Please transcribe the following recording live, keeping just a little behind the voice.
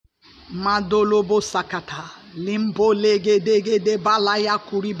Madolobo sakata. Limbo lege dege de balaya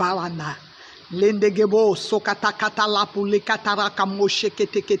kuri balanda. Lendegebo sokata kata lapule kataraka moshe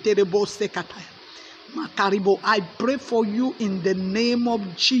kete keterebo sekata. Makaribo, I pray for you in the name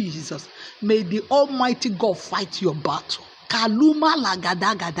of Jesus. May the Almighty God fight your battle. Kaluma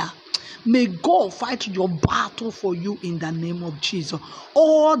lagadagada. May God fight your battle for you in the name of Jesus.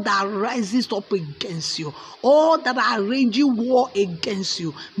 All that rises up against you, all that are raging war against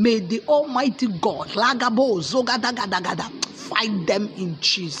you, may the Almighty God lagabo zogadagada fight them in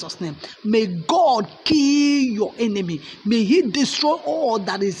Jesus' name. May God kill your enemy. May He destroy all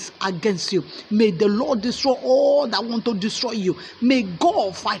that is against you. May the Lord destroy all that want to destroy you. May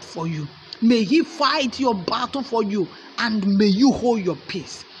God fight for you. May He fight your battle for you, and may you hold your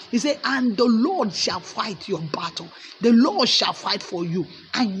peace. He said, and the Lord shall fight your battle. The Lord shall fight for you,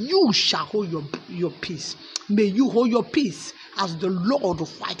 and you shall hold your peace. May you hold your peace as the Lord will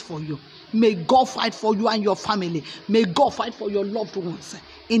fight for you. May God fight for you and your family. May God fight for your loved ones.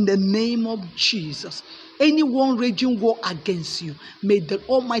 In the name of Jesus. Anyone raging war against you, may the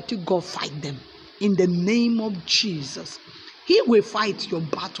Almighty God fight them. In the name of Jesus. He will fight your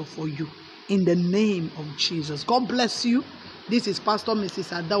battle for you. In the name of Jesus. God bless you. This is Pastor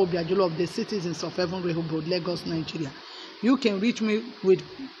Mrs. Ada Obiajulu of the Citizens of Heaven, Rehoboth, Lagos, Nigeria. You can reach me with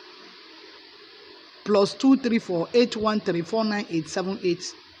 +234 813 498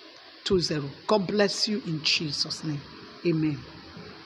 7820. God bless you in Jesus' name. Amen.